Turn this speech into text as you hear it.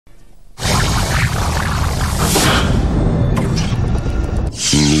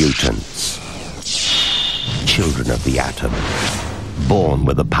mutants. Children of the atom, born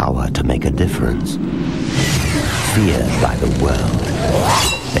with the power to make a difference. Feared by the world,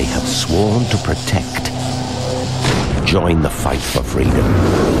 they have sworn to protect. Join the fight for freedom.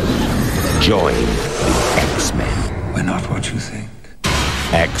 Join the X-Men. We're not what you think.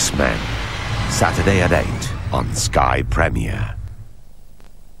 X-Men. Saturday at 8 on Sky Premiere.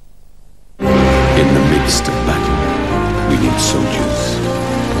 In the midst of battle, we need soldiers.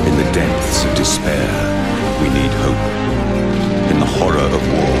 In the depths of despair, we need hope. In the horror of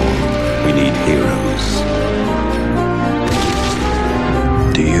war, we need heroes.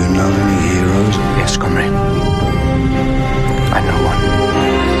 Do you know any heroes? Yes, comrade. I know one.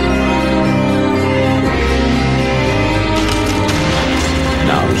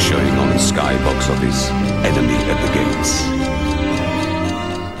 Now showing on Sky Box Office, Enemy at the Gates.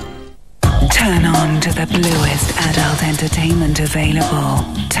 Turn on to the bluest adult entertainment available.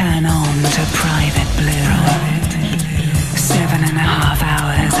 Turn on to Private Blue. 7.5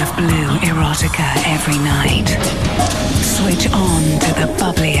 hours of blue erotica every night. Switch on to the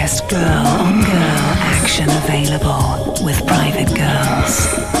bubbliest girl-on-girl action available with Private Girls.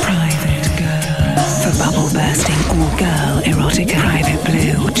 Private Girls. For bubble-bursting all-girl erotica. Private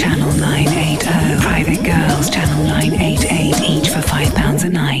Blue, Channel 980. Private Girls, Channel 988, each for £5 a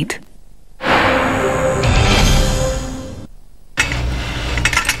night.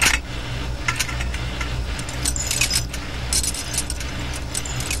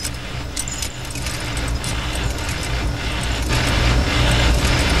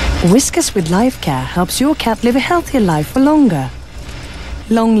 Whiskas with Life Care helps your cat live a healthier life for longer.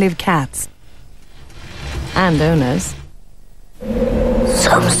 Long live cats. And owners.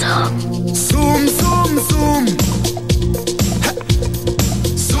 Zoom, zoom. Zoom, zoom, zoom.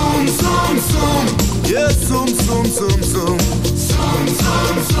 Zoom, zoom, zoom. Yeah, zoom, zoom, zoom, zoom. Zoom,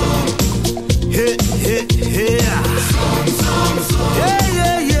 zoom, zoom. Hey, hey, hey. Zoom, zoom, zoom. Yeah,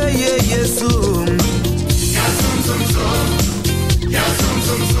 yeah, yeah, yeah, yeah, zoom. Yeah, zoom, zoom, zoom. Yeah, zoom,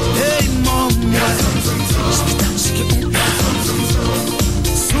 zoom, zoom. Hey, mom. Yeah, zoom, zoom, zoom. Yeah, zoom, zoom, zoom.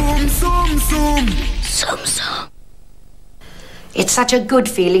 Zoom, zoom, zoom. Zoom, zoom. It's such a good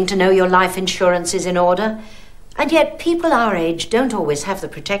feeling to know your life insurance is in order. And yet people our age don't always have the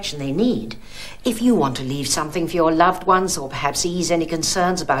protection they need. If you want to leave something for your loved ones or perhaps ease any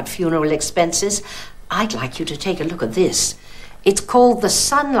concerns about funeral expenses, I'd like you to take a look at this. It's called the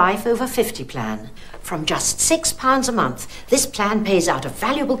Sun Life Over 50 plan. From just £6 a month, this plan pays out a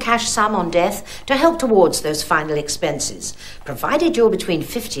valuable cash sum on death to help towards those final expenses. Provided you're between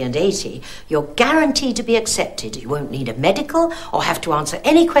 50 and 80, you're guaranteed to be accepted. You won't need a medical or have to answer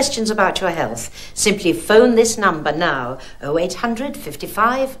any questions about your health. Simply phone this number now, 0800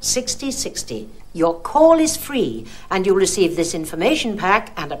 55 60 60. Your call is free and you'll receive this information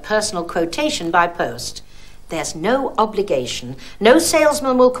pack and a personal quotation by post. There's no obligation. No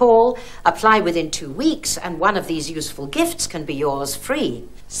salesman will call. Apply within 2 weeks and one of these useful gifts can be yours free.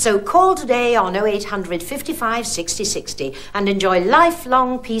 So call today on 0800 55 60 60 and enjoy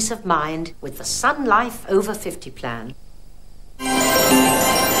lifelong peace of mind with the Sun Life Over 50 plan.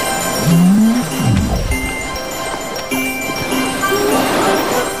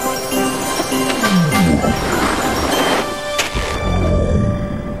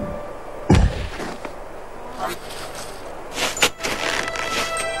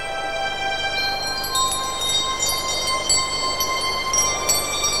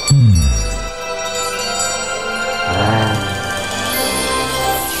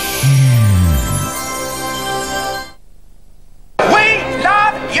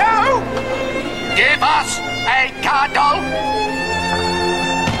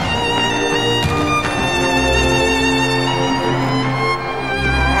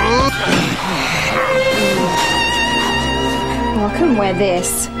 Well, I couldn't wear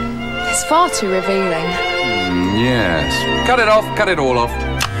this. It's far too revealing. Yes. Cut it off, cut it all off.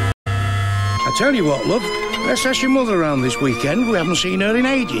 I tell you what, love. Let's ask your mother around this weekend. We haven't seen her in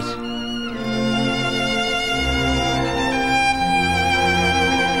ages.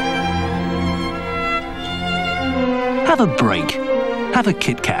 Have a break. Have a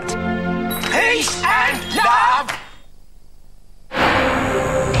Kit Kat. Peace and love.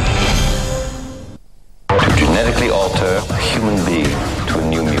 To genetically alter a human being to a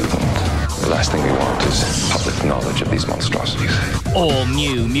new mutant. The last thing we want is public knowledge of these monstrosities. All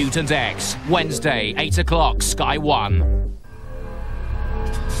new Mutant X, Wednesday, 8 o'clock, Sky 1.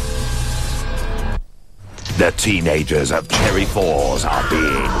 The teenagers of Cherry 4s are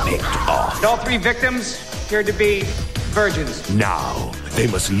being picked off. All 3 victims appeared to be virgins. Now, they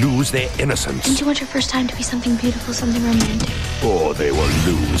must lose their innocence. Don't you want your first time to be something beautiful, something romantic? Or they will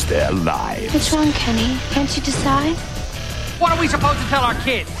lose their lives. What's wrong, Kenny? Can't you decide? What are we supposed to tell our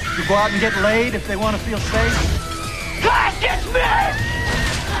kids? To go out and get laid if they want to feel safe? God, it's me!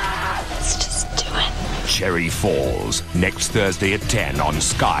 Let's just do it. Cherry Falls, next Thursday at 10 on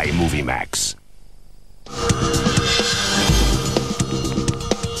Sky Movie Max.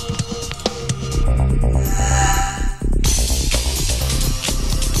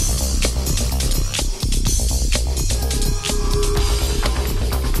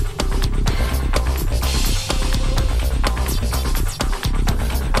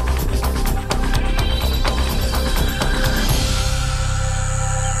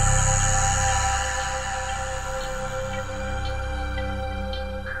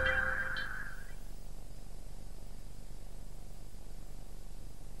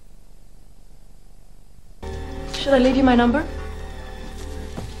 Should I leave you my number?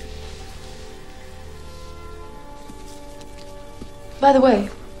 By the way,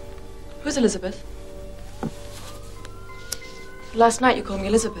 who's Elizabeth? Last night you called me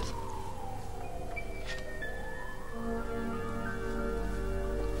Elizabeth.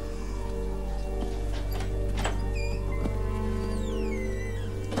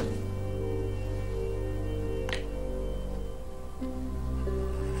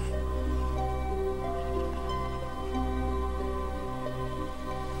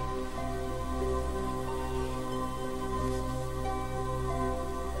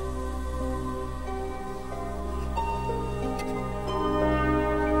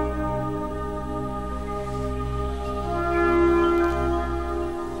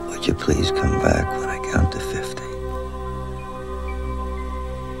 Would you please come back when I count to 50?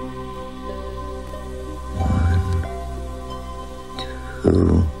 1,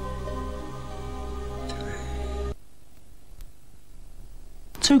 2, 3.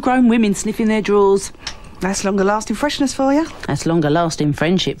 Two grown women sniffing their drawers. That's longer-lasting freshness for you. That's longer-lasting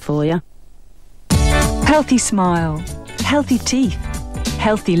friendship for you. Healthy smile, healthy teeth,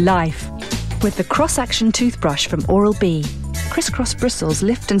 healthy life. With the Cross-Action toothbrush from Oral-B. Crisscross bristles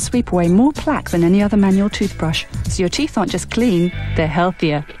lift and sweep away more plaque than any other manual toothbrush, so your teeth aren't just clean, they're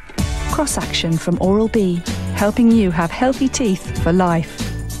healthier. Cross-Action from Oral-B, helping you have healthy teeth for life.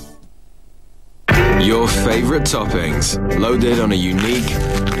 Your favorite toppings, loaded on a unique,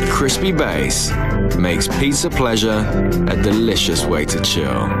 crispy base, makes pizza pleasure a delicious way to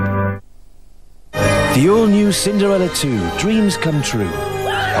chill. The all-new Cinderella 2, Dreams Come True.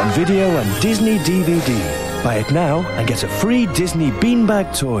 On video and Disney DVD. Buy it now and get a free Disney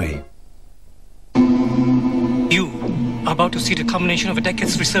beanbag toy. You are about to see the culmination of a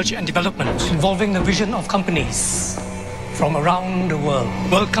decade's research and development involving the vision of companies from around the world.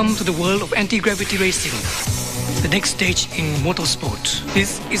 Welcome to the world of anti-gravity racing, the next stage in motorsport.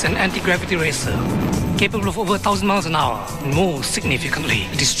 This is an anti-gravity racer, capable of over 1,000 miles an hour. And more significantly,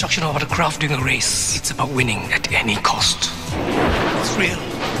 the destruction of other craft during a race. It's about winning at any cost. It's real,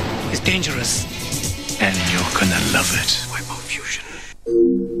 it's dangerous, and you're gonna love it. Wipeout Fusion.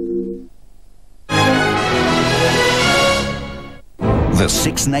 The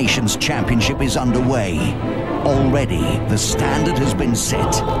Six Nations Championship is underway. Already, the standard has been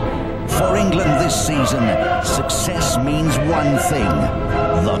set. For England this season, success means one thing: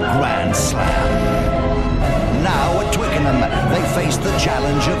 the Grand Slam. Now at Twickenham, they face the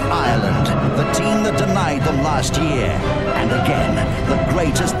challenge of Ireland, the team that denied them last year, and again, the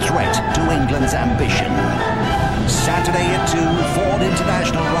greatest threat to England's ambition. Saturday at 2, Ford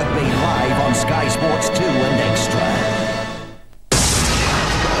International Rugby live on Sky Sports 2 and Extra.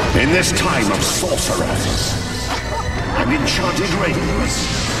 In this time of sorcerers and enchanted rings,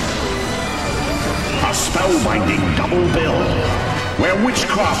 a spellbinding double bill where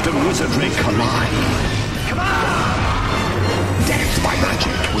witchcraft and wizardry collide. Death by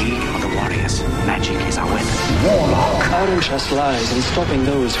magic. We are the warriors. Magic is our weapon. Warlock. Our interest lies in stopping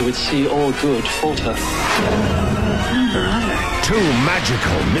those who would see all good falter. Two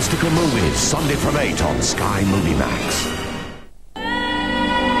magical, mystical movies, Sunday from 8 on Sky Movie Max.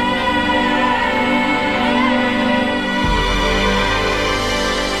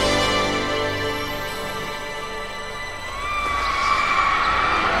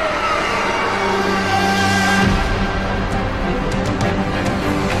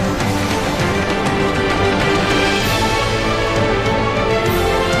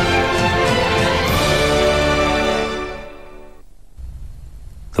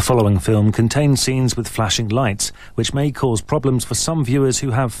 The following film contains scenes with flashing lights, which may cause problems for some viewers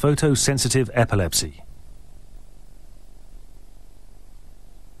who have photosensitive epilepsy.